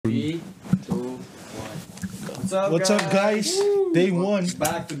What's up, guys? Day one.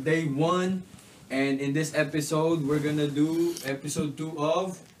 Back to day one. And in this episode, we're gonna do episode 2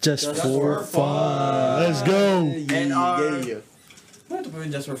 of Just for fun. Let's go. And our... Ano ito po yun,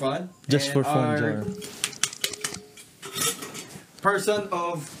 Just for Fun? Just And for fun, our Jar. person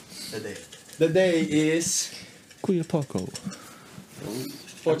of the day is... Kuya Poco.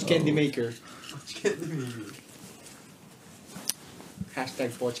 Poch Candy Maker.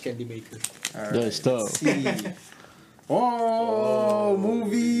 Hashtag Poch Candy Maker. That's tough. Oh,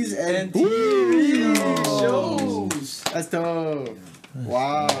 movies and TV TV shows. That's dope.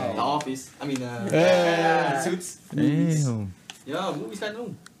 Wow. The Office. I mean, Suits. Damn. Yeah, movies ka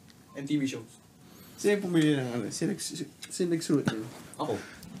nung. And TV shows. Sino yung pumili ng ano? Sino nagsulat niyo? Ako.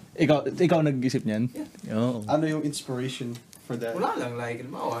 Ikaw nag-isip niyan? Oo. Ano yung inspiration for that? Wala lang, like,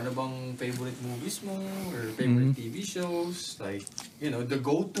 ano bang favorite movies mo or favorite TV shows, like, you know, the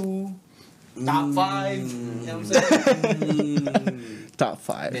go-to, top 5, you know what I'm saying? Top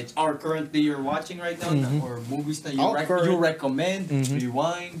 5. That are currently you're watching right now, or movies na you, Current. you recommend,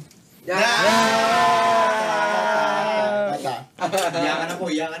 rewind. Iyakan na po,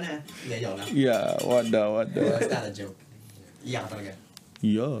 iyakan na. Hindi, joke lang. Yeah, what the. It's not a joke. Iyakan talaga.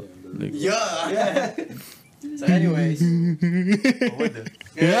 Yeah. Like, Yeah! So anyways, what the?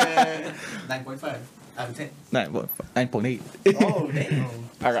 9.5 out of 10. 9.8. Oh, damn.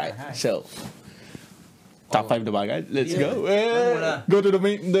 Alright, so. Top 5 na ba, guys? Let's Yeah. go. Muna. Go to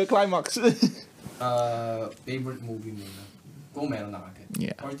the climax. Favorite movie muna. Kung meron na kagad.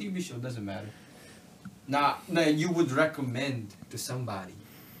 Yeah. Or TV show, doesn't matter. Na you would recommend to somebody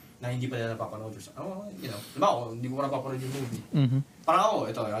na hindi pa nila napapanood or something. Oh, you know, diba ako, hindi ko pa napapanood yung movie. Parang ako,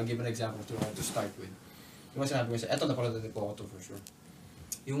 ito, I'll give an example to start with. Yung sinabi ko sa, ito napanood din po ako to for sure.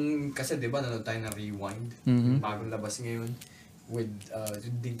 Yung, kasi diba, nanood tayo ng Rewind, yung bagong labas ngayon, with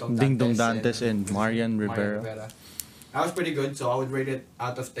Ding Dong Dantes and Marian Rivera. That was pretty good, so I would rate it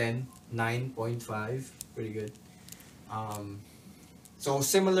out of 10, 9.5, pretty good. So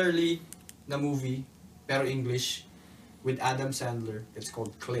similarly, na movie, pero English, with Adam Sandler, it's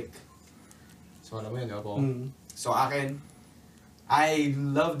called Click. So alam mo yun, ako. So akin, I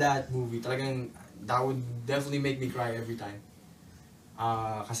love that movie. Talagang, that would definitely make me cry every time.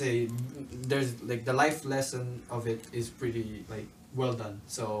 Kasi there's like the life lesson of it is pretty like well done.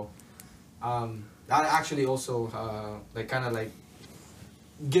 So that actually also like kind of like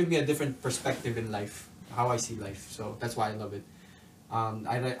give me a different perspective in life, how I see life. So that's why I love it.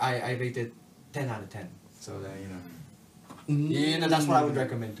 I rate it 10 out of 10. So that, you know, that's what I would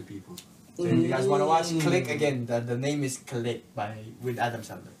recommend to people. So if you guys want to watch Click again, the name is Click with Adam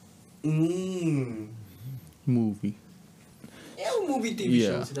Sandler. Movie. Yeah, movie, TV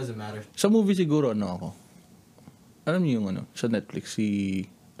Yeah. shows, it doesn't matter. Sa movie siguro, ano ako? Alam niyo yung ano, sa Netflix, si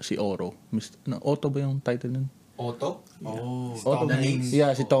Oro. Otto ba yung title nun? Otto? Oh, Otto Tom Hanks.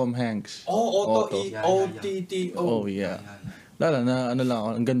 Yeah, si Tom Hanks. Oh, Otto. O-T-T-O. Oh, yeah. Lala na, ano lang ako,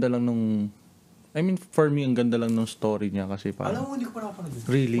 ang ganda lang nung, I mean, for me, ang ganda lang nung story niya kasi Alam parang, mo, hindi ko pa napapanood.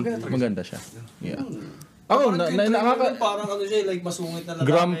 really, Maganda talaga maganda siya. Yeah. Ako, Ako, parang ano siya, like masungit na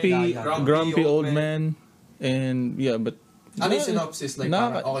lalaki. grumpy old man, and yeah, but, Ano yung synopsis? Like,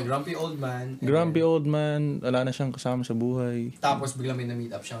 Nakaka- parang, okay, grumpy old man. and grumpy then, old man, wala na siyang kasama sa buhay, Tapos bigla may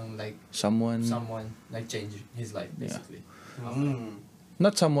na-meet up siyang like, someone, like change his life, basically.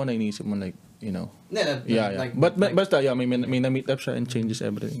 not someone na inisip mo, like, you know, yeah. Like, But basta, yeah, may na-meet up siya and changes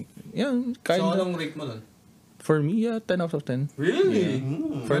everything. Yeah, kind so, of. anong rate mo nun? For me, yeah, 10 out of 10. Really?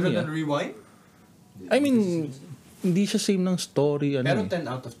 For Better me, than Rewind? I mean, hindi siya same ng story, ano Pero eh. 10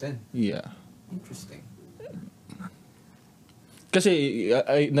 out of 10. Yeah. Interesting. Kasi,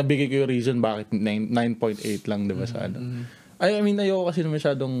 nabigay ko yung reason bakit 9.8 lang, di ba, sa ano. I mean, ayoko kasi na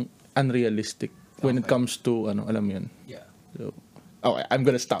masyadong unrealistic when it comes to, ano, alam mo yun. Yeah. So, okay, I'm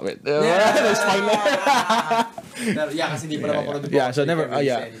gonna stop it. Spoiler! Pero, yeah, kasi hindi pa napapanood ko. Yeah, so never, Can't really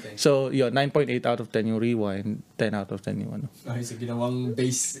yeah. say anything. So, yun, 9.8 out of 10 yung Rewind, 10 out of 10 yung ano. Okay, so ginawang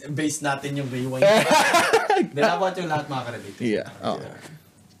base natin yung Rewind. Then dapat yung lahat makaka-relate. Yeah. Okay,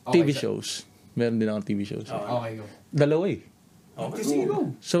 TV so- shows. Meron din ako TV shows. Okay, go. Dalawa eh. Okay, sige,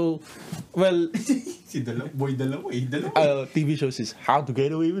 go. So, well, Dalawa eh. TV shows is How to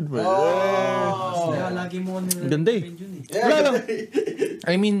Get Away with Murder. Kaya lagi mo Ganda eh. Wala lang.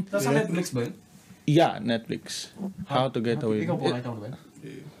 I mean, Nasa Netflix ba yun? yeah, Netflix. How to Get Away. Ikaw po, nakita mo ba yun?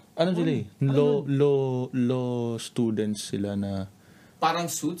 Ano sila eh? Law students sila na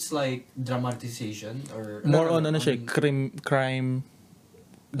Parang Suits, like dramatization or... more on ano siya, crime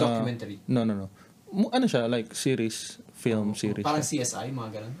documentary. No. Ano siya, like film series. Parang siya. CSI,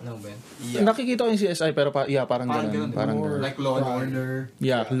 mga ganun. Alam mo ba yun? Nakikita ko yung CSI pero parang ganun. Parang Parang ganun. ganun. Like Law and Order.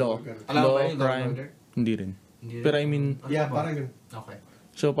 Yeah, law. Alam mo Law, ba yun, Law and crime. Order? Hindi rin. Pero I mean, Yeah, parang ganun. Okay.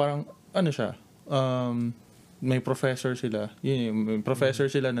 so parang, ano siya, may professor sila. May professor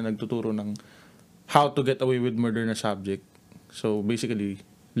sila na nagtuturo ng how to get away with murder na subject. So, basically,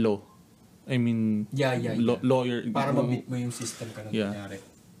 law. I mean, Yeah. lawyer. Para ma-beat mo yung system ka nang Yeah. nangyari.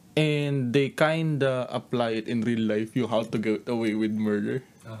 And they kinda apply it in real life, yung how to get away with murder.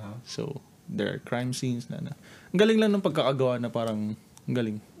 So, there are crime scenes na. Ang galing lang ng pagkakagawa na parang, ang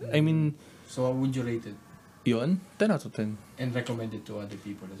galing. I mean, So, what would you rate it? yun, 10 out of 10. And recommend it to other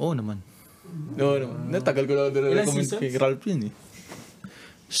people as Oo well? naman. Oo naman. Natagal ko na Ilan recommend seasons? kay Ralph yun eh.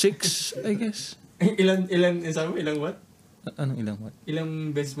 6, I guess. sabi mo, ilang what? Anong ilang what? Ilang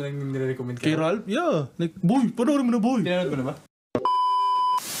beses mo lang nire-recommend Kay Ralph? Yeah. Like, boy, panoorin mo na boy. Pinanood mo na ba?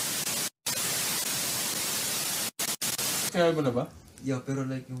 Pinanood mo na ba? Yeah, pero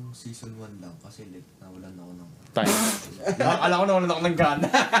like yung season 1 lang kasi like nawalan ako ng... Time. Akala ko naman ako ng gana.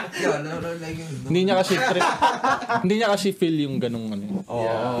 Yeah, like yung... Hindi niya kasi hindi niya kasi feel yung ganung ano.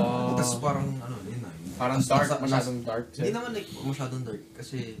 Oh. Tapos parang ano, yun na. Parang dark, masyadong dark. Hindi naman like masyadong dark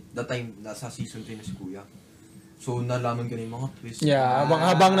kasi that time nasa season 3 na si Kuya. So nalaman ko na yung mga twist. Yeah,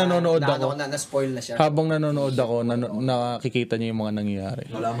 habang nanonood ako. Na-spoil na siya. Habang nanonood ako, nakikita niya yung mga nangyayari.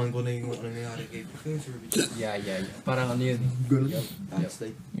 Nalaman ko na yung ano nangyari kay Professor. Yeah. Parang ano yun. Ganun. That's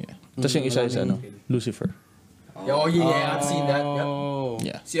like... Yeah. Tapos yung isa is ano, Lucifer. Oh yeah, I've seen that. Yep.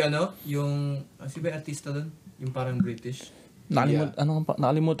 Yeah. Si ano, yung... si ba yung artista doon? Yung parang British.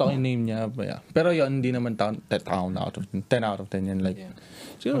 Nakalimutan ko yung name niya. Pero yun, hindi naman 10 out of 10 yan. Like, Yeah.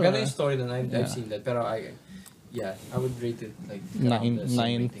 siguro, Maganda yung story doon. I've Yeah. seen that. Pero I would rate it like...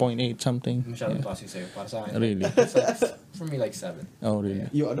 9.8 something. Masyadong Yeah. toxic sa'yo. Para sa akin. Really? It's like, for me, like 7. Oh,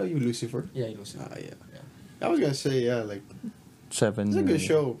 really? Yung Lucifer? Yeah, you lose it. Yeah. I was gonna say, yeah, like, 7. it's a good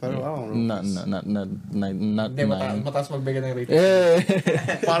show, pero I don't know. Not Hindi, 9. mataas magbigay ng rating. Eh.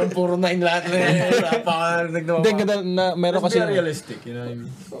 Parang puro 9 lahat na yun. Wala pa ka nagnawa. Hindi, meron Let's kasi... be realistic, you know what I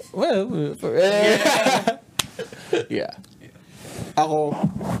mean? Well, yeah. Ako,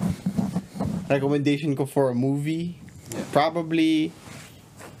 recommendation ko for a movie, probably,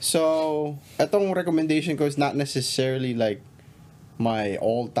 so, etong recommendation ko is not necessarily like my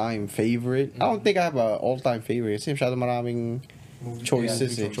all-time favorite. I don't think I have a all-time favorite. Kasi masyado maraming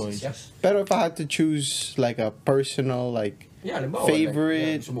choices eh. Choices. Pero if I had to choose like a personal, like, Yeah, halimbawa,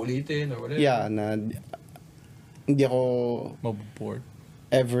 favorite, like, sumulitin or whatever. yeah, na hindi ako Maboboard.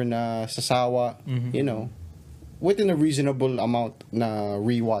 ever na sasawa, you know, within a reasonable amount na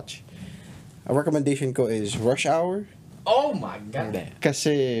rewatch. A recommendation ko is Rush Hour. Oh my God.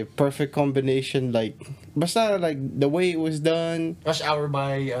 Kasi perfect combination, like, basta like the way it was done, Rush Hour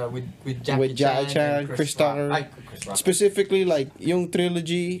by, with Jackie with Jackie Chan, Chan and Chris Rock. Tucker. Ay, Chris Rock. Specifically, like, yung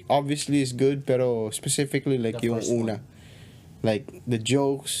trilogy obviously is good, pero specifically, like, The yung first una. Like, the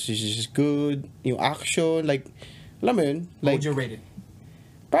jokes is just good. Yung action, like, alam mo yun? What Like, would you rate it?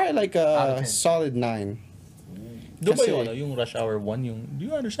 probably like Out of a 10. solid 9. Doon ba Kasi- yung, yung Rush Hour 1, yung, do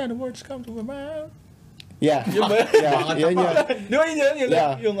you understand the words come to my mouth? Yeah. Yeah, yun yun. Di ba yun?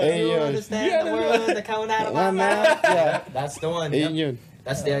 Yeah, Yung, eh, You yun. understand the word that count out of my mouth? Yeah. That's the one. Yun Yep. yun.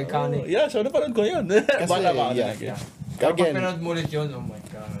 That's the iconic. Yeah, so napanood ko yun. Bala pa ako yeah. again. Pero pag Again, pinanood mo ulit yun, oh my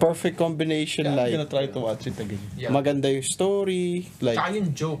God. perfect combination, I'm like, gonna try to watch it again. Yeah. maganda yung story, like, Tsaka yung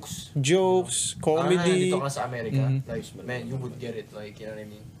jokes. jokes, comedy. Dito ka na sa Amerika. Mhm. Like, man, you would get it. Like, you know what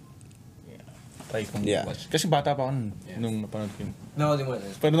I mean? Try kong Yeah. watch. Kasi bata pa ako nun, Yeah. nung napanood ko yun. No, di mo na.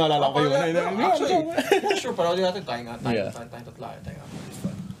 Pero naalala ko yung ano. Actually, yeah, sure, paroodin natin. Tayong Yeah. tatlo. Tayong It's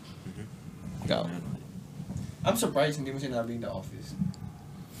fun. Ikaw. I'm surprised hindi mo sinabing The Office.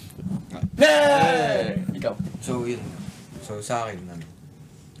 Hey! Ikaw. So yun. So sa akin, ano,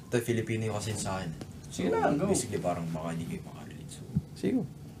 ito Filipino yung kasi sa akin. So, Sige na, go. basically parang baka hindi kayo makarelate. So, Sigo.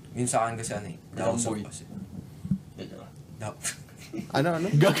 yun sa akin kasi ano eh. The House of Boy. Us. Ano?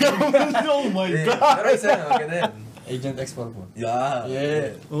 Oh my Pero isa na, maganda yan. Agent X4 po. Yeah.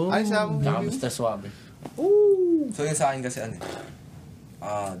 Yeah. Ay, sa Tsaka Mr. Suave. So yun sa akin kasi ano eh.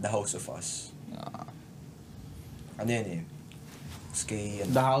 The House of Us. Ano yan eh. Tapos kay,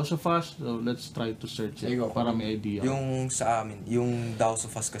 ano, The House of Us, so let's try to search it Sige, go. para may idea. yung sa amin, yung The House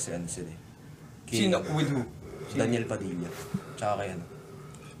of Us kasi ano sila eh. Kay- Sino? With who? Daniel Padilla. Tsaka kay ano.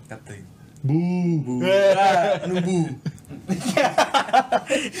 Katoy. Boo! Ano boo?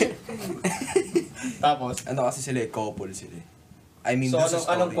 Tapos? Ano kasi sila eh, couple sila eh. I mean, So, doon sa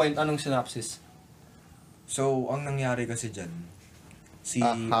story. anong point? Anong synopsis? So, ang nangyari kasi dyan, si...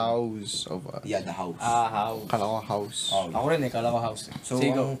 A house of us. Yeah, the house. House. Kala ko house. Oh, Ako rin kala ko house. So,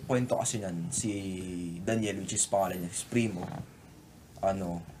 Sige, go. ang kwento kasi niyan, si Daniel, which is pangalan niya, si Primo,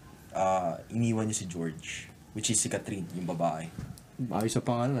 iniwan niya si George, which is si Catherine, yung babae. Ayos sa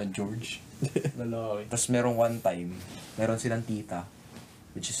pangalan na George. Lalaki. Tapos merong one time, meron silang tita,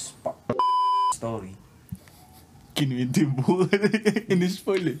 which is story. Kinuwento yung buhay.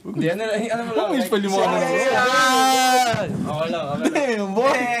 In-spoil eh. Hindi, ano mo lang. Huwag spoil yung mga ano. Okay lang. Damn,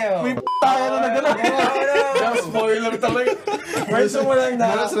 boy! May tayo na gano'n. Just spoiler talaga. First mo lang na.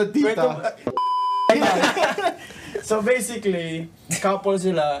 Mula sa tita. So basically, couple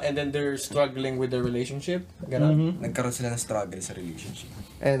sila and then they're struggling with their relationship. Ganon. Nagkaroon sila ng struggle sa relationship.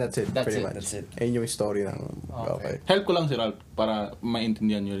 And that's it, That's pretty it, much. that's it. Ayun yung story ng Okay. Help ko lang si Ralph para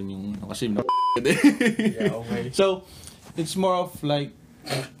maintindihan nyo rin yung kasi Yeah, okay. So, it's more of like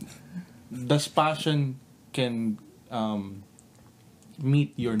does passion can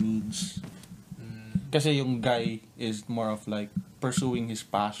meet your needs? Kasi yung guy is more of like pursuing his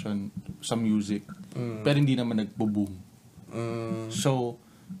passion sa music pero hindi naman nagbo-boom. So,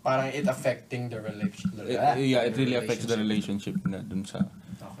 Parang it affecting the relationship. yeah, it really affects the relationship na dun sa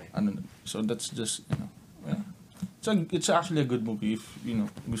Okay. ano. So that's just, yeah. So it's actually a good movie if,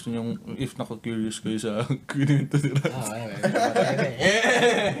 gusto nyo, if nako-curious kayo sa kwento nila.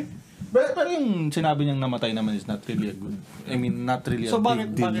 Pero yung sinabi niyang namatay naman is not really a good, I mean, not really a So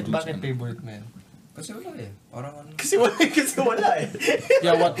big deal. bakit favorite mo yan? Kasi wala eh. Parang ano. Kasi wala eh.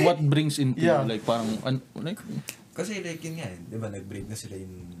 Yeah, what brings into, Yeah. like, parang, like, Kasi like yun nga eh. Di ba nag-break na sila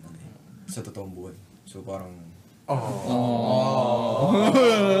yung sa totoong buhay. So parang...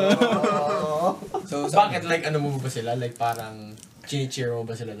 So Bakit like ano mo ba sila? Like parang chini-cheer mo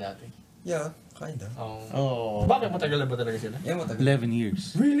ba sila dati? Yeah, kinda. Bakit matagal na ba talaga sila? Yeah, matagal. 11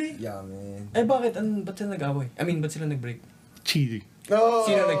 years. Really? Yeah, man. Eh bakit? Ba't sila nag-away? I mean, ba't sila nag-break? Cheating. Oh!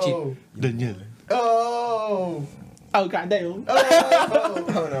 Sino nag-cheat? Daniel. Oh! Oh, God, damn.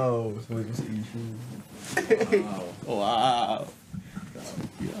 Oh no. So it was an issue. Wow.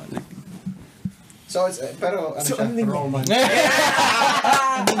 Yeah, like, So, it's, pero ano So, siya? ano nangyari? Romance.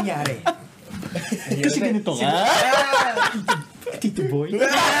 Ano nangyari? kasi ganito nga. Tito Boy?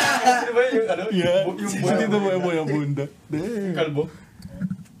 Sino ba yung ano? Yeah. Yung Hindi na mo yung bunda. Yung kalbo?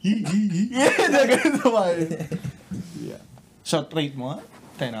 Yeah, na ganito ba Yeah. So, rate mo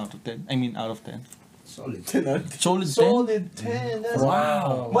 10 out of 10? I mean, out of 10. Solid. Solid 10? Solid 10. That's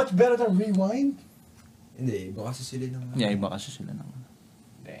Wow. Much better than Rewind? Hindi, iba kasi sila ng... Yeah, iba kasi sila ng...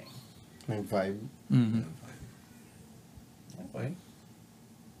 Dang. May vibe. Mhm. Okay.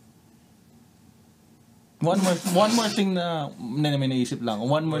 One more thing na may naisip lang.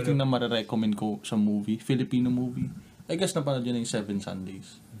 One more thing na marirecommend ko sa movie, Filipino movie. I guess napanood yun yung Seven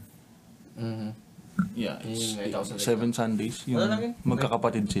Sundays. Mm-hmm. Yeah, it's, Yung 8,000 Seven Sundays. Yung Wala lang yun.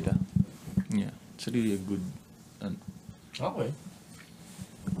 magkakapatid sila. Yeah, it's really a good... Okay.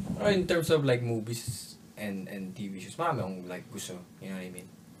 In terms of like movies and TV shows, marami akong like gusto. You know what I mean?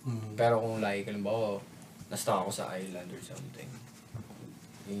 Pero kung like, halimbawa, na-stuck ako sa island or something,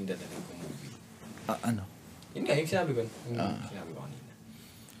 yun yung dadalhin ko movie. ano? Yun nga, yung sinabi ko. Yung sinabi ko kanina.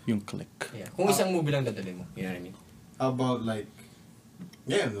 Yung Click. Yeah. Kung isang movie lang dadalhin mo, you know what I mean? How about like,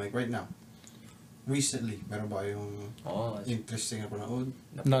 yeah, like right now. Recently, meron ba yung Oo. interesting na panood?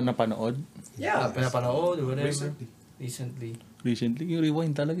 Napanood? Yeah, pinapanood, whatever. Recently. Recently. Yung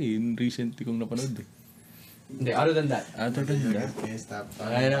Rewind talaga eh. Yung recently kong napanood eh. Hindi, other than that. Other than that. Okay, stop.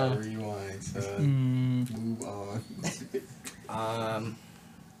 I know. Rewind. So, move on.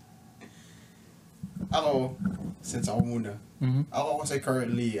 Ako, since ako muna. Ako kasi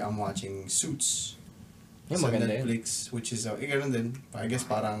currently, I'm watching Suits. Yung Sa maganda yun. Netflix, which is, ganun din. I guess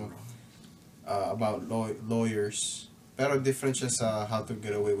parang, about lawyers. Pero different siya sa How to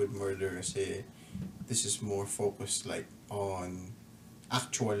Get Away with Murder kasi this is more focused like on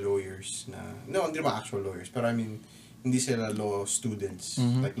actual lawyers na, no, hindi naman actual lawyers, pero I mean, hindi sila law students,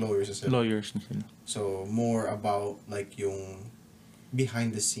 like lawyers na sila. Lawyers na sila. So, more about like yung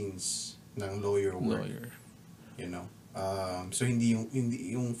behind the scenes ng lawyer work. Lawyer. You know? So, hindi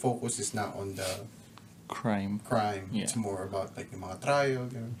yung focus is not on the Crime. crime. Yeah. It's more about like yung mga trial,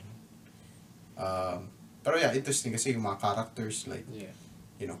 ganun. Pero yeah, interesting kasi yung mga characters like, Yeah.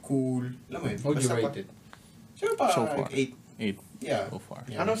 you know, cool. Alam mo yun? How would you basta rate it? Sure pa, So far. like 8. 8 Yeah. so far.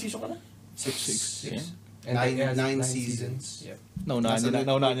 Yeah. Anong season ka na? 6. Yeah. And Nine- it has nine seasons. Yep. Naunahan Nasa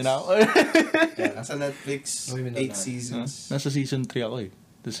niyo na ako. Yeah, nasa Netflix, No, even 8 not. seasons. Nasa season 3 ako eh.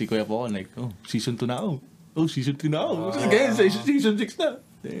 Tapos si Kuya po ako like, season 2 na ako. Season 3 na ako. Ah. Ganyan, season 6 na.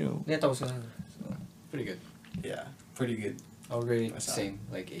 Damn. Yeah, tapos na. So, pretty good. Yeah, pretty good. I'll rate it Basta. same,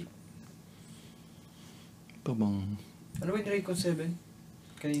 like 8. Ito bang Ano ba yung rate ko 7?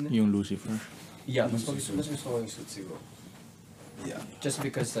 Kanina? yung Lucifer? Yeah, mas gusto ko yung suit siguro. Yeah. Just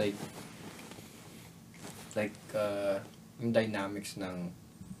because like yung dynamics ng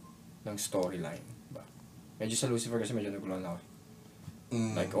storyline ba. Medyo sa Lucifer kasi medyo nagulan ako.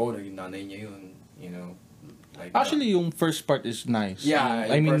 Like, oh, naging nanay niya yun. You know? Like, Actually, yung first part is nice. Yeah,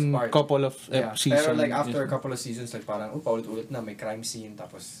 I yung mean, first part. couple of yeah. seasons. Pero like, after a couple of seasons, like, parang, paulit-ulit na, may crime scene,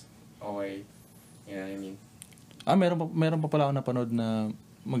 tapos, okay. You know what I mean? Meron pa pala ako napanood na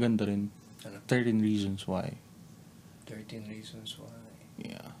maganda rin. Ano? 13 Reasons Why. 13 Reasons Why.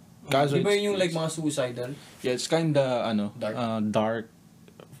 Yeah. Di ba yung like mga suicidal? Yeah, it's kinda, Dark. dark.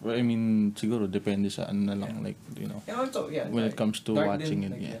 I mean, siguro, depende sa ano na lang, like, you know. And also, yeah. When it comes to dark watching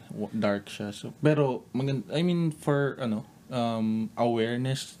din, it, like, yeah. Dark siya. So, pero, I mean, for,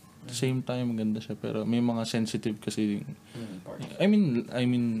 awareness, at the same time, maganda siya. Pero, may mga sensitive kasi, part. I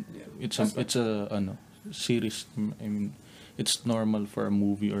mean, Yeah. it's a series. I mean, it's normal for a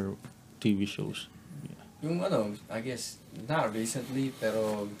movie or TV shows. Yeah. Yung I guess, not recently,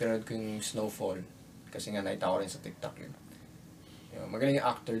 pero pinanood ko yung Snowfall. Kasi nga, nakita ko rin sa TikTok yun. Yung, magaling yung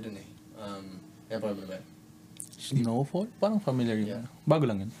actor dun eh. Yan pa ba? Snowfall? Parang familiar yun. Yeah. Bago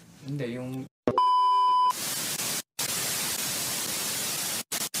lang yun. Hindi, yung...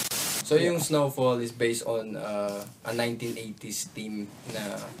 So yung Snowfall is based on a 1980s theme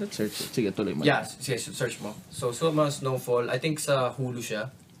na... Let's search it. Sige, tuloy mo. Yeah, sige, search mo. So, Snowfall, I think sa Hulu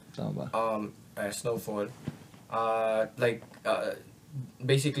siya. Tama ba? Snowfall.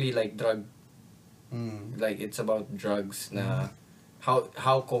 Basically like drug, like it's about drugs na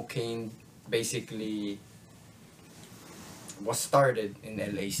how cocaine basically was started in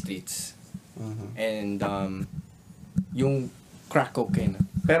LA streets. And yung crack cocaine.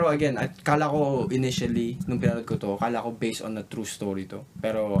 Pero again, kala ko initially nung pinanood ko to, kala ko based on a true story to.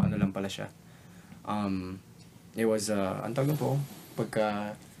 Pero ano lang pala siya. It was ang tawag po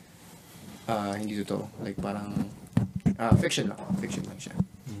pagka hindi totoo. Like parang fiction lang siya.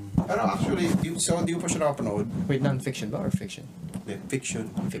 Pero actually, di ko pa siya nakapanood. Wait, non-fiction ba or fiction? Fiction.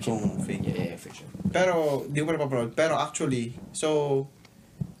 Fiction. Kung fake. Yeah, fiction. Pero, di ko pa napapanood. Pero actually, so,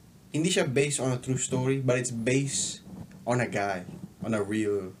 hindi siya based on a true story, but it's based on a guy. On a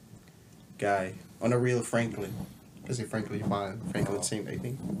real guy. On a real Franklin. Kasi Franklin Saint, I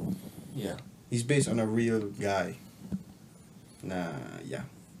think. Yeah. He's based on a real guy. Na, yeah.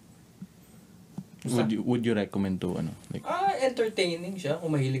 Would you recommend to like Entertaining siya.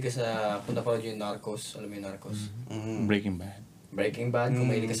 Kung mahilig ka sa, kung napanood yung Narcos, alam mo yung Narcos? Breaking Bad? Breaking Bad, kung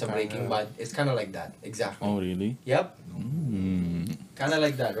mahilig ka sa Breaking Bad, it's kinda like that. Exactly. Oh, really? Yep. Mm. Kinda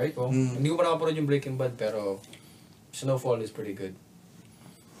like that, right? Oh, hindi ko pa nakapanood yung Breaking Bad, pero Snowfall is pretty good.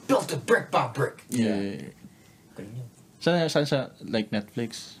 Built it brick by brick. Yeah. Galing yun. Saan siya, like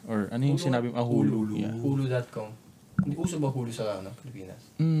Netflix? Or ano yung sinabi mo? Hulu. Yeah. Hulu.com. Hindi uso ba Hulu sa Pilipinas?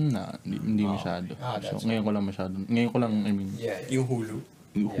 Hindi masyado. That's So, ngayon ko lang, I mean, Yeah. Yung Hulu.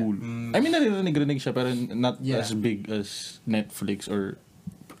 yung Hulu. I mean, naririnig siya, pero not Yeah. as big as Netflix or,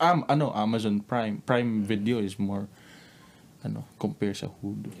 Amazon Prime. Prime Video is more, compare sa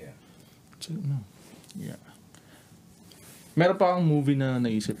Hulu. Yeah. So, yeah. Meron pa akong movie na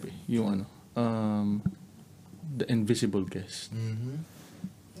naisip yung The Invisible Guest.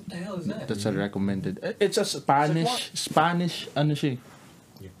 What the hell is that? That's a recommended. It's a Spanish, siya eh.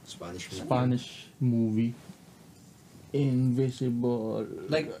 Yeah, Spanish movie. Invisible.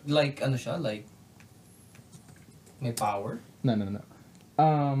 Like ano siya? Like, may power? No.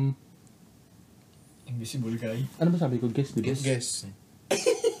 Invisible guy? Ano ba sabi ko? Guess, di ba? Guess.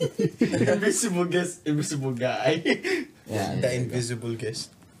 Invisible guy. Yeah, The Invisible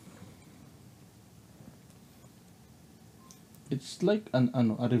Guest. It's like a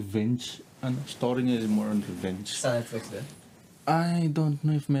revenge. Story niya is more on revenge. Sa Netflix din? I don't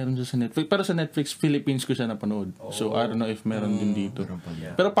know if meron siya sa Netflix. Pero sa Netflix, Philippines ko siya napanood. So, I don't know if meron din dito.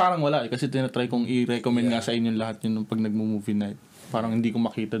 Yeah. Pero parang wala eh. Kasi tinatry kong i-recommend nga sa inyo lahat yun pag nagmo-movie night. Parang hindi ko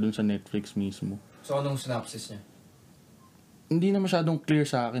makita dun sa Netflix mismo. So, anong synopsis niya? Hindi na masyadong clear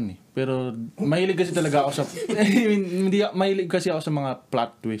sa akin eh. Pero mahilig kasi talaga ako sa... mahilig kasi ako sa mga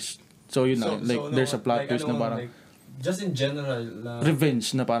plot twist. So, yun na. Like, there's a plot twist na parang... Like, just in general,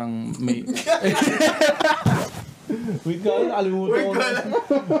 revenge na parang may... Wait ka, nakalimutan ko.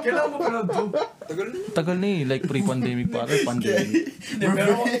 Kailangan mo pa to. Tagal na eh. Like pre-pandemic pa rin. Pandemic.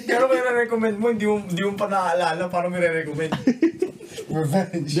 Pero may re-recommend mo, hindi mo pa naaalala, parang may re-recommend.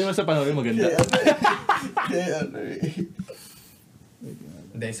 Revenge. Hindi mo sa panahon maganda.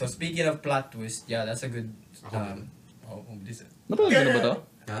 Hindi, so speaking of plot twist, yeah, that's a good... this Napanood mo na ba to?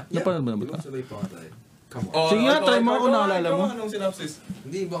 Ha? Napanood mo na ba to? Sabay pa tayo. Come on. Sige nga, try mo kung naalala mo. Anong synopsis?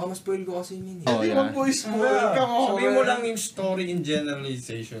 Hindi, baka mas-spoil ko kasi yun eh. Oh, yeah. Sabihin mo lang yung story in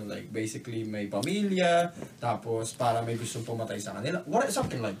generalization. Like, basically, may pamilya, tapos para may gustong pumatay sa kanila.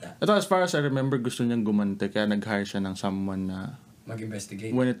 Something like that. Ito, as far as I remember, gusto niyang gumante. Kaya nag-hire siya ng someone na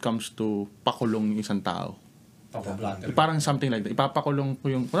Mag-investigate. when it comes to pakulong yung isang tao. Papa-blatter. Parang something like that. Ipapakulong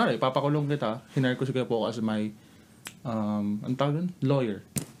kita, hinire ko si Kuya Poco as my, ang tawag dun? Lawyer.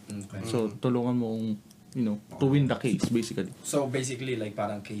 Okay. So, tulungan mo to win the case, basically. So basically like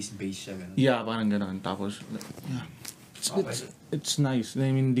parang case-based siya ganun. Yeah, parang gano'n. Tapos, yeah. It's nice.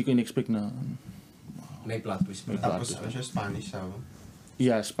 I mean, hindi ko in-expect na, May plot twist pa. Tapos, ano siya, Spanish siya.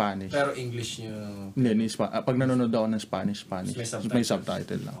 yeah, Spanish. Pero English niyo. Hindi, pag nanonood ako ng Spanish, may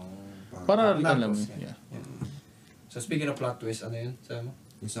subtitle lang. Para alam mo, Narcos, yeah. So speaking of plot twist, ano yun? Sabi mo?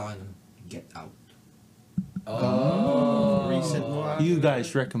 Yung sa akin, Get Out. Recent mo. You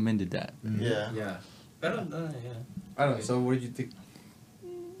guys recommended that. Yeah. Yeah. Pero, yeah. I don't know, so what did you think?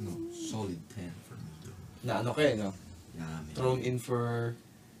 No, solid 10 for me. Na ano kayo, no? Yeah, man. Thrown in for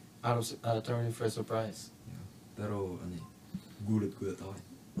a surprise. Yeah. Pero, ano eh, gulat ako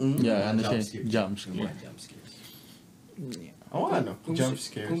eh. Yeah, ano Jump siya, scares. jump scare. Yeah, jump scares. Oo, ano? Jump Kung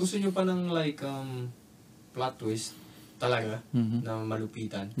scares. gusto nyo pa ng like, plot twist, talaga, Mhm. na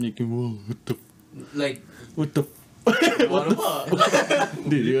malupitan. Like, whoa, Like, what the, ano ba?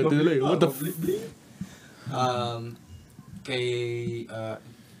 hindi ka tinuloy, what the, Kay,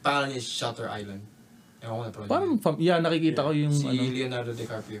 pangalan niya Shutter Island. Ewan ko na pronounce. parang, nakikita ko yung, Si ano, Leonardo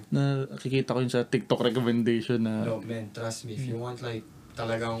DiCaprio. nakikita ko yung sa TikTok recommendation na, No, man, trust me. If you want like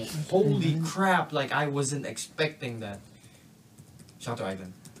talagang holy crap, like I wasn't expecting that. Shutter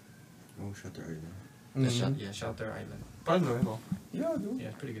Island. Oh, Shutter Island. Shutter Island. Parang gawin ko. Yeah, dude.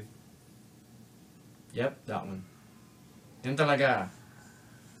 Yeah, pretty good. Yep, that one. Yun talaga.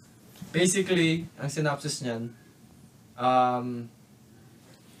 Basically, ang synopsis niyan,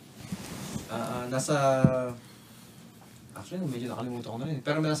 nasa, actually, medyo nakalimutan ko na rin.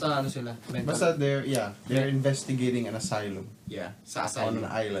 Pero nasa ano sila? Mental. Basta they're investigating an asylum Yeah, sa on asylum.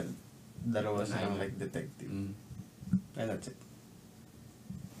 an island. Dalawa An silang island. like detective. Mm. And that's it.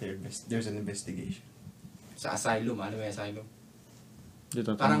 There's an investigation. Sa asylum, ano ba yung asylum?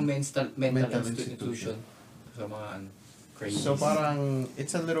 dito, Parang mental Mental institution. Sa mga ano, crazy. So parang,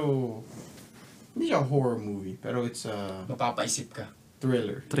 it's a little, hindi siya horror movie, pero it's a mapapaisip ka.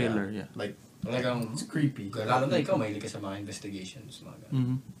 thriller. Thriller, yeah. Like, Talagang, it's creepy. lalo na ikaw, mahilig ka sa mga investigations. Mga ganun.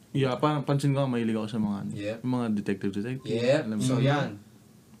 Mhm. Yeah, parang pansin ko, mahilig ako sa mga, Yep. mga detective. Yep, Alam mo. so yan.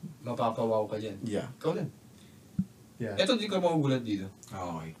 Mapapawaw ka dyan. Yeah. Ikaw din. Yeah. Ito, di ka magugulat dito.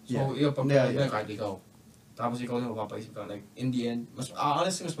 Okay. So, Yeah. yun, pag Yeah, yeah, yeah. kahit ikaw. Tapos ikaw din, mapapaisip ka. Like, in the end,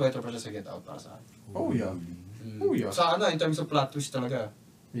 honestly, mas better pa siya sa Get Out para sa akin. Oh, yeah. Oh, yeah. Sa ano, in terms of plot twist talaga.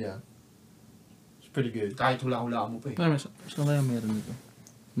 Yeah. It's pretty good. Kahit hula-hulaan mo pa eh. Pero, saan kaya meron ito?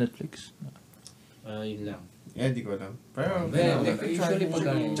 Netflix? Yun lang. Yeah, di ko alam. Pero, Usually pag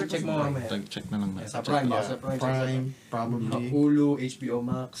check mo mamaya. Check na lang na. Sa Prime, yeah, sa Prime. Prime, probably. Hulu, HBO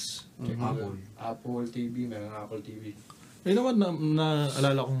Max, check mo Apple. yun. Apple TV, meron Apple TV. You know what,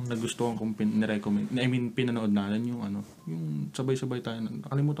 naalala kong nagustuhan kong nirecommend. I mean, pinanood natin yung yung sabay-sabay tayo.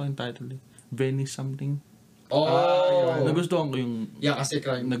 Nakalimutan ko yung title eh. Venice something. Oh! Nagustuhan ko yung, Yeah, kasi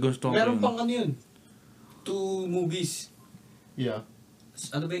crime. nagustuhan ko Meron yung, pang ano yun? 2 movies. Yeah.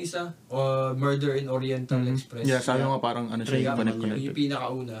 Ano ba yung isa? Murder in Oriental Express. yeah, sabi nga parang ano siya, Yung connected.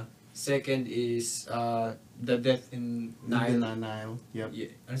 pinakauna. Second is The Death in Nile. In the Nile. Yep.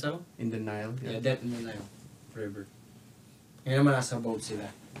 Yeah. Ano sabi? In the Nile. Yeah, Yeah. Death in the Nile River. Ngayon naman nasa boat sila.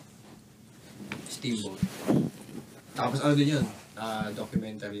 Steamboat. Tapos ano din yun?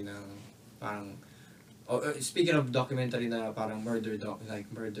 Documentary ng parang speaking of documentary na parang murder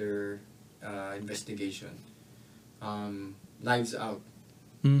investigation. Knives Out.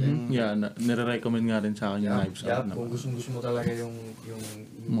 Mhm. Yeah, nire-recommend nga rin sa akin yung Knives Out. Kung gusto mo talaga yung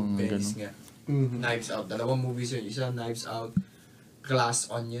Mga Venice ganun. nga. Mhm. Knives Out. Dalawang movies yun. Isa Knives Out, Glass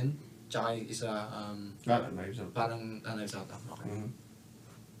Onion, tsaka yung isa Knives Out. parang Knives Out. Okay. Mhm.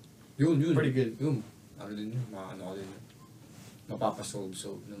 Yun. Pretty good. Yun. Ano din yun. Ano ko din yun. Mapapasolve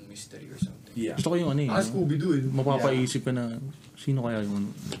ng mystery or something. Yeah. Gusto ko yung ano eh. Scooby-Doo eh. Mapapaisip ka na, sino kaya yung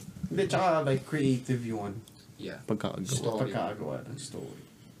Hindi, tsaka like creative yung Yeah. pagkakagawa. Story. pagkakagawa ng story.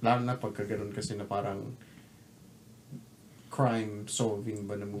 Lalo na pagka ganun kasi na parang crime solving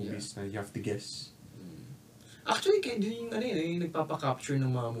ba na movies na you have to guess. Actually, kaya din yung, yung nagpapacapture ng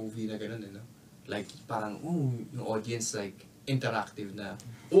mga movie na gano'n, no? Like, parang, yung audience, like, interactive na,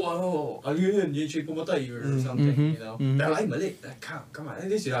 ano yun, yun siya pumatay, or something, Mhm, you know? mhm. Pero, ay, mali, come on,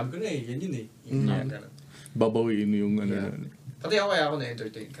 hindi, sinabi ko na yan yun eh. Yung Mhm. ganun. Babawiin mo yung ano. Yeah. Pati ako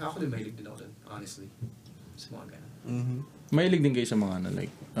na-entertain. Ako din, mahilig din ako dun, honestly. Sa mga ganun. Mm-hmm. Mahilig din kayo sa mga ano,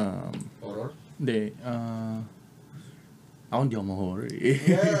 like, Horror? hindi, ako hindi ako ma-horror eh.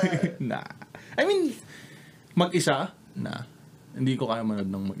 Nah. I mean, mag-isa? Nah. Hindi ko kaya manood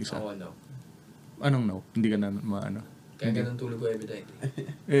ng mag-isa. Ako, no. Anong no? Hindi ka na maano? Kaya ganun tulog ko every night.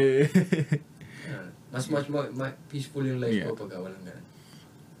 Eh, Mas peaceful yung life Yeah. ko pag walang ganun.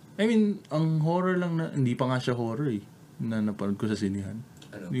 I mean, ang horror lang na, hindi pa nga siya horror eh, na napanood ko sa sinihan.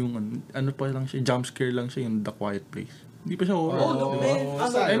 Ano? Yung ano pa lang siya, jump scare lang siya, yung The Quiet Place. Hindi pa siya horror. Oh, no, Diba?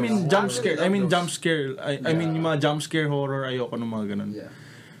 man. I mean, jump scare. I mean, jump scare. scare. I mean, yung mga jump scare horror, ayoko ng mga ganun. Yeah.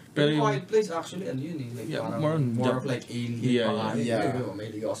 Pero Yung yung, Quiet Place, actually, ano yun eh. Like, Yeah, parang more on of like alien. Yeah, mga ano, yeah. Pero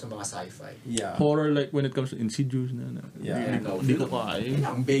mahilig ako sa mga sci-fi. Yeah. horror like when it comes to Insidious na. Yeah. Hindi ko kaya.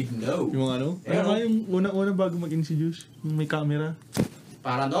 Ang big no. Yung mga ano? Ano nga yung una bago mag-Insidious? Yung may camera?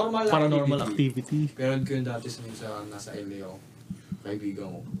 Paranormal activity. Pero ko yun dati sa nasa LA ako. Kaibigan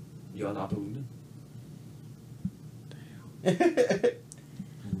ko. Hindi ako nakatulog dun.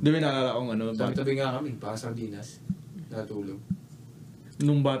 Di ba naalala kong ano? Tabi-tabi nga kami, parang sardinas. Natulog.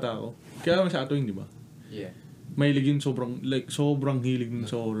 Nung bata ako. Kaya naman sa Atoing, di ba? Yeah. Mahilig yun sobrang hilig nun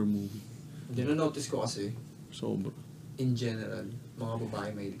sa horror movie. Hindi na-notice ko kasi, Sobra. in general, mga babae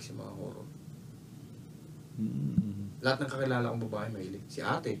mahilig sa mga horror. Mm. Lahat ng kakilala kong babae mahilig. Si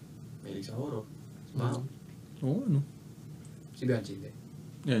ate, mahilig sa horror. Si mama. Oo, ano? Si Bianchi, hindi.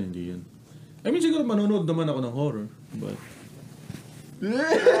 Yan, hindi yun. I mean, siguro manonood naman ako ng horror. But...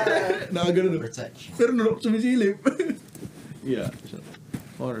 Nakagano. Protection. Pero nung sumisilip. Yeah. So,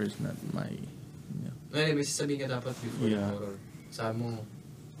 horror is not my... Yeah. Anyway, sasabihin ka dapat before Yeah. yung horror. Sabi mo,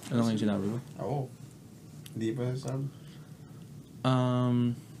 Ano nga yung sinabi ko? Oo. Hindi pa sabi.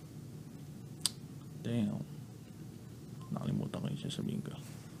 Damn. Nakalimutan ko yung sasabihin ko.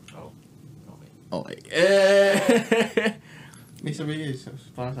 oh, okay. Okay. May sabi guys,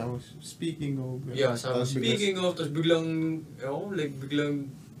 parang sabi, speaking of... Yeah, sabi, tapos speaking of, tapos biglang,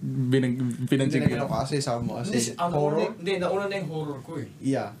 biglang, Pinansig Hindi ko. ko kasi sabi mo kasi horror? horror. Hindi, nauna na yung horror ko eh.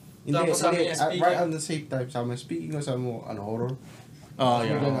 Yeah. Hindi, Tapos sabi niya, speaking- right on the same time, sabi mo, speaking of sabi mo, ano, horror. Oh,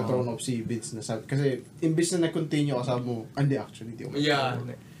 Biglang yeah. na-thrown off si Vince na sabi, kasi imbis na nag-continue ka sabi mo, hindi actually, di ako. Yeah.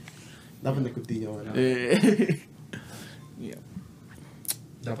 Dapat nag-continue ka na. Yeah.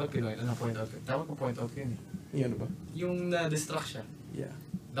 Dapat point out ko. Dapat po-point out ko yun eh. Yun ba? Yung na-distract siya. Yeah.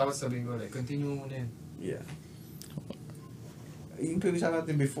 Dapat sabihin ko like, continue mo muna yun. Yeah. Yung pinag-usapan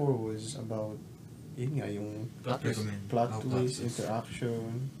natin before was about, yun nga, yung Plot twist. Recommend. plot Oh, twist,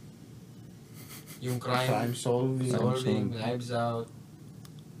 interaction, Yung crime crime solving. solving, Knives Out.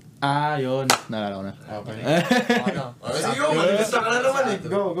 Yun. Naalala ko na. Okay. Ano? Sige mo, mag-distract ka na naman eh.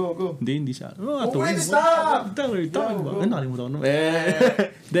 Go. Hindi siya. Oh, wait, stop! Talking ba? Go. Nakalimutan ko na.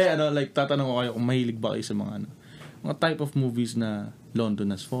 Hindi, like, tatanong ko kayo kung mahilig ba kayo sa mga mga type of movies na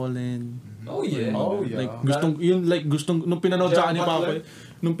London Has Fallen. Oh yeah. Oh, yeah. Like, nung pinanood sa akin ni Papa,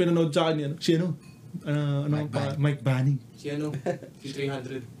 nung pinanood sa akin ni, si ano? Mike Banning. Si ano? Si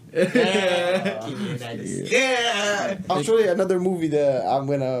 300. Yeah! Actually, another movie that I'm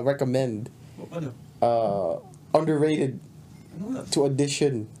gonna recommend, Ano? underrated to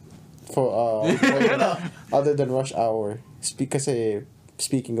audition for other than Rush Hour. Kasi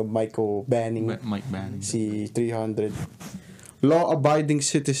speaking of Michael Banning, Mike Banning. si 300, Law-Abiding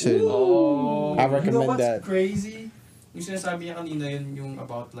Citizen. I recommend You know what's that. crazy? Yung sinasabi niya kanina yun, yung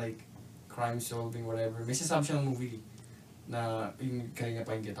about like crime solving, whatever. May sinasabi siya ng movie na yung kanina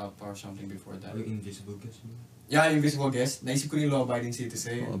pa yung Get Out or something before that. Yung Invisible Guest. Yeah, Invisible Guest. Naisip ko yung Law-Abiding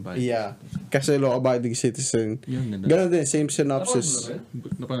Citizen. Yeah. Kasi Law-Abiding Citizen. Yun, ganda. Ganun din, same synopsis.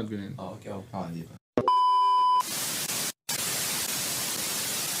 Napanood ko na yun. Oh, okay. Oh. Hindi pa.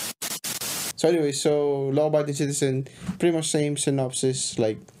 So anyway, so Law-Abiding Citizen, pretty much same synopsis,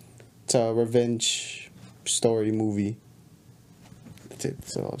 like it's a revenge story movie. That's it.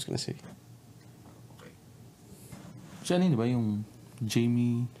 That's all I was gonna say. Si ano yun, di ba? Yung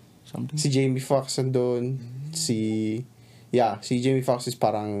Jamie something? Si Jamie Foxx andun, si Jamie Foxx is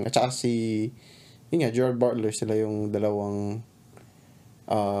parang, at saka si, yun nga, Gerard Butler, sila yung dalawang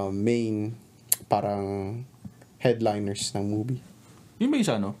main parang headliners ng movie. Yun ba yung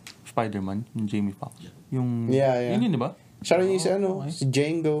isa, no? Spider-Man, yung Jamie Foxx. Yung... Yeah. Yun yun, di ba? Siya rin yung si okay. si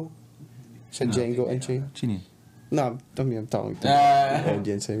Django. Sa Django Unchained. Sino yun? No, I'm talking to the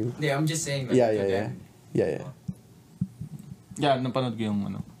audience. I mean. Yeah, I'm just saying. Like, Yeah. Yeah, napanood ko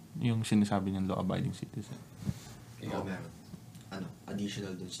yung yung sinasabi niyang law-abiding citizen. Oo, meron.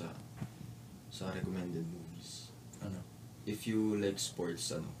 Additional dun sa recommended movies. Ano? If you like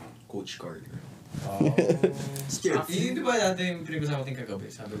sports, Coach Carter. Oh. Yun di ba dati yung pinag-usapan natin kagabi?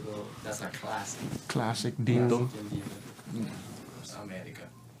 Sabi ko, that's a classic. Classic dito. Classic yung dito. Sa America.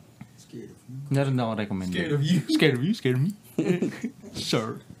 Scared of you. Meron na akong recommended. Scared of you? Scared of you? Scared of me?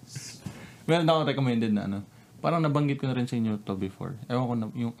 Sure. Meron na akong recommended na parang nabanggit ko na rin sa inyo to before. Ewan ko na,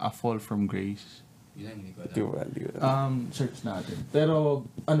 yung A Fall from Grace. Yun ang hindi ko alam. Di ko. Search natin. Pero,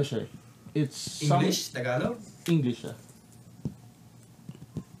 ano siya It's English? Tagalog? English siya.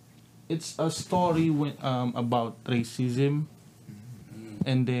 it's a story about racism,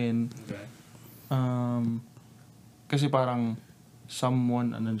 and then Okay. kasi parang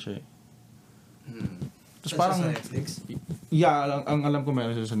someone ano siya eh. Tapos parang Sa Netflix? yeah, ang alam ko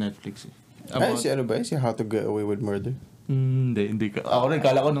meron siya sa Netflix eh. Ay, si ano ba? Si How to Get Away with Murder. Hindi ka. Ako rin,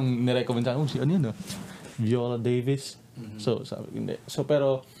 kala ko nung nirecommend sa akin, si ano yun Viola Davis. So, sabi ko, hindi. So,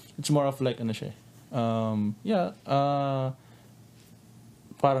 pero, it's more of like, ano siya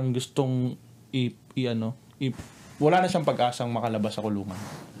parang gustong wala na siyang pag-asang makalabas sa kulungan.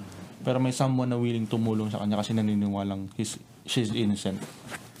 Pero may someone na willing tumulong sa kanya kasi naniniwalang she's innocent.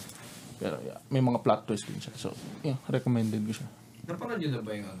 Pero, yeah, may mga plot twist din siya. So, yeah, recommended ko siya. Napanood yun na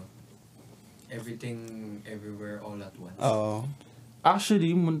ba yung ano? Everything, Everywhere, All at Once? Oo.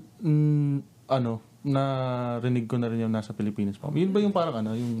 Actually, narinig ko na rin yung nasa Pilipinas pa. Yun ba yung parang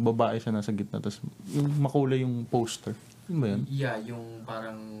yung babae siya nasa gitna, tapos yung makulay yung poster? Yun ba yun? Yeah, yung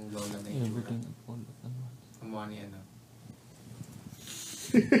parang lola na itsura. Everything all at once. Kumuha ni ano.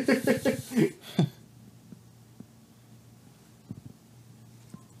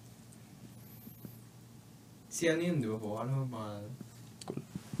 Si ano yun, di ba po? Ano ba mga...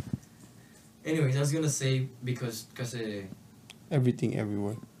 Anyways, I was gonna say kasi Everything,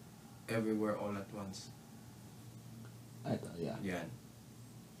 Everywhere. Everywhere, All at Once. Ito, yeah. Yan.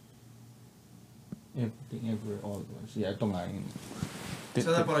 Everything, everywhere, all at once. Yeah, ito nga yun.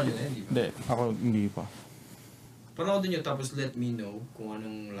 So, napanood yun di ba? Hindi, ako hindi pa. Panoodin nyo tapos let me know kung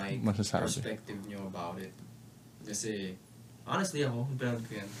anong like Masasabi. perspective nyo about it. Kasi, honestly ako, kung pinanood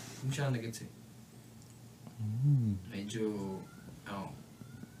ko yan, hindi siya nag-gets eh. Medyo,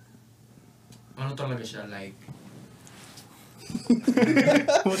 ano talaga siya, like, What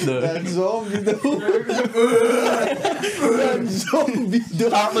the? That zombie though. That zombie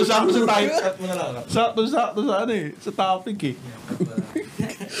though. Sakto sa title. cut mo na lang, cut. Sakto sa sa topic eh. Yeah, cut mo na lang.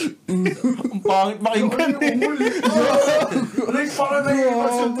 Ang pangit pakinggan eh. Like, parang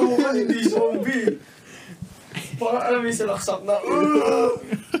nagpasuntukan, hindi zombie. Parang alam yung silaksak na,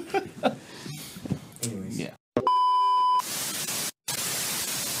 Anyways. Yeah.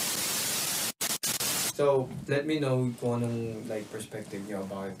 So, let me know kung anong like perspective niyo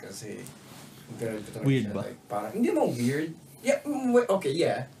about it kasi Weird ba? Like, parang, hindi mo weird. Yeah, okay,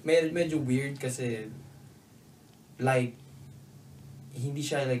 yeah. Medyo weird kasi like hindi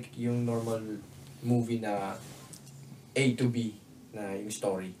siya like yung normal movie na A to B na yung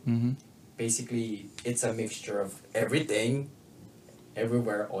story. Mm-hmm. Basically, it's a mixture of everything,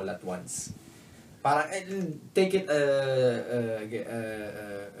 everywhere, all at once. Parang, take it, ano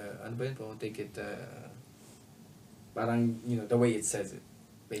ba yun po? Take it, parang, you know, the way it says it,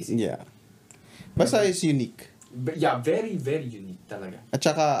 basically. Yeah. Basta is unique. But yeah, very, very unique talaga. At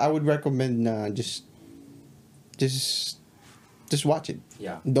saka, I would recommend na just watch it.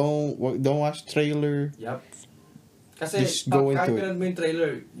 Yeah. Don't watch trailer. Yep. Kasi, Just go kahit into it. pinanood mo yung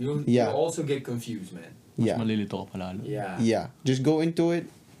trailer, you'll also get confused, man. Yeah. Malilito ka palalo. Yeah. Yeah. Just go into it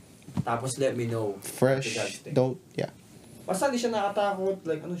Tapos let me know. fresh. what you guys think. Yeah. Basta hindi siya nakatakot,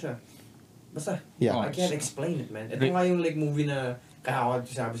 like ano siya. Basta, Yeah. I can't explain it, man. Ito Re- nga yung like movie na kahawag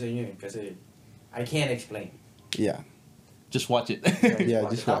sabi sa inyo eh. Kasi, I can't explain. Yeah. Just watch it. Yeah,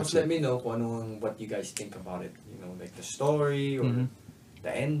 just Tapos watch let it. me know kung what you guys think about it. You know, like the story or Mhm.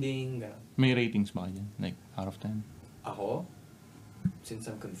 the ending. May ratings ba yan? Like, out of 10? Ako, since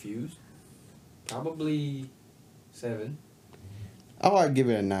I'm confused, probably 7. I'd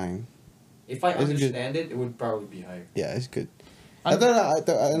give it a 9. If I It's good. understand it, it would probably be higher. Yeah, it's good. Ano-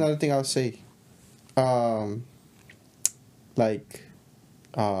 Another thing I'll say,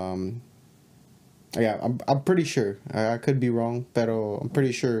 yeah, I'm pretty sure. I could be wrong, pero I'm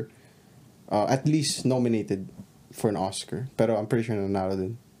pretty sure. At least nominated for an Oscar. Pero I'm pretty sure nanalo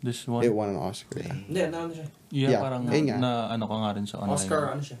din. This one? It won an Oscar. Yeah. Hindi, ano siya? Yeah, Yeah. parang Ayun nga. na ano ka nga rin sa online. Oscar,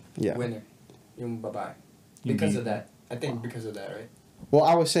 ano siya? Yeah. Winner. Yung babae. Yung Because lead. of that. I think because of that, right? Well,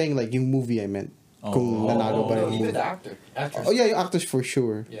 I was saying like yung movie I meant. Kung nanalo ba no, yung even movie. the actor. Actress. Oh yeah, yung actors for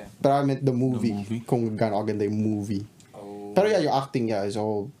sure. Yeah. But I meant the movie. movie. Kung gaano kaganda yung movie. Oh. Pero yeah, yung acting is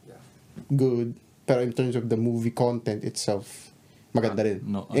all Yeah. good. Pero in terms of the movie content itself, maganda rin.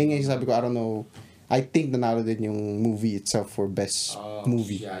 No, Yung nga sabi ko, I don't know. I think nanalo din yung movie itself for best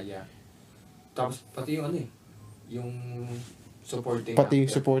movie. Yeah, yeah. Tapos, pati yung ano eh. Yung supporting Pati yung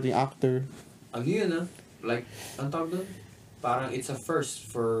actor. supporting actor. Ano yun ah? Like, ang tawag doon? Parang it's a first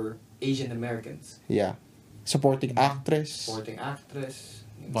for Asian Americans. Yeah. Supporting actress. Supporting actress.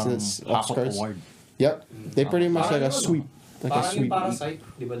 Parang It's Hakot Oscars. Award. Yep. They pretty much Parang like a yun, sweep. Like a Parang yung sweep. Parasite,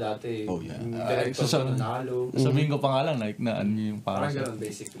 di ba dati? Oh, yeah. Yung director So, ko nanalo. Sabihin ko pa nga lang, like, na ano yung Parang parang ganun,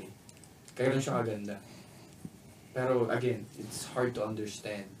 basically. Kaya lang siya kaganda. Pero, again, it's hard to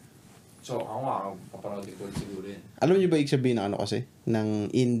understand So, ako nga, papanood ko siguro yun. Alam niyo ba ibig sabihin ng ano kasi? Ng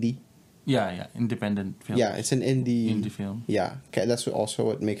indie? Yeah, independent film. Yeah, it's an indie. Indie film. Yeah, kaya that's also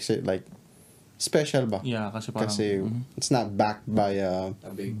what makes it like special ba? Yeah, kasi parang Kasi it's not backed by a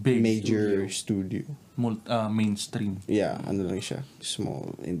A big major studio. Mainstream. Yeah, ano lang siya.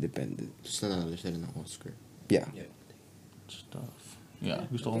 Small, independent. Tapos nanalo sila ng Oscar. Yeah. Stuff. Yeah,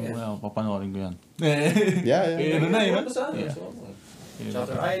 gusto ko papanoorin ko yan. Yeah, yeah. Ano na yun? Yeah.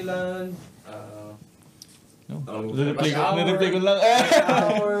 Shutter Island, No. Rush Hour. Nireplay ko lang.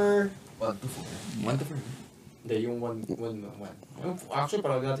 Hour. 1 to 4. 1 to 4. Hindi, yung one. Actually,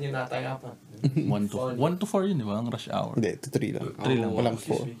 parang natin yung natayapan. 1 to 4 yun, di ba? Ang rush hour. Hindi, to 3 lang. 3 lang. Walang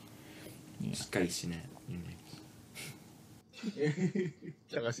Excuse 4. me. Sky Sinet. Yun next.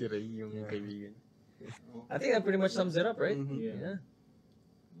 Tsaka si Ray, yung kaibigan. I think that pretty much sums it up, right? Yeah.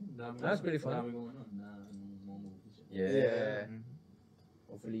 That's pretty fun. Yeah.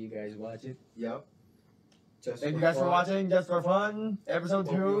 Hopefully you guys watch it. Yup. Thank you guys for watching Just for Fun, episode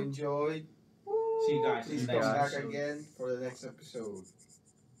Hope you 2. enjoyed. See you guys. Please come back again for the next episode.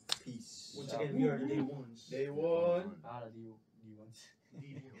 Peace. Once again, we are the day ones. Day 1. D1s.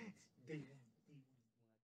 Day one.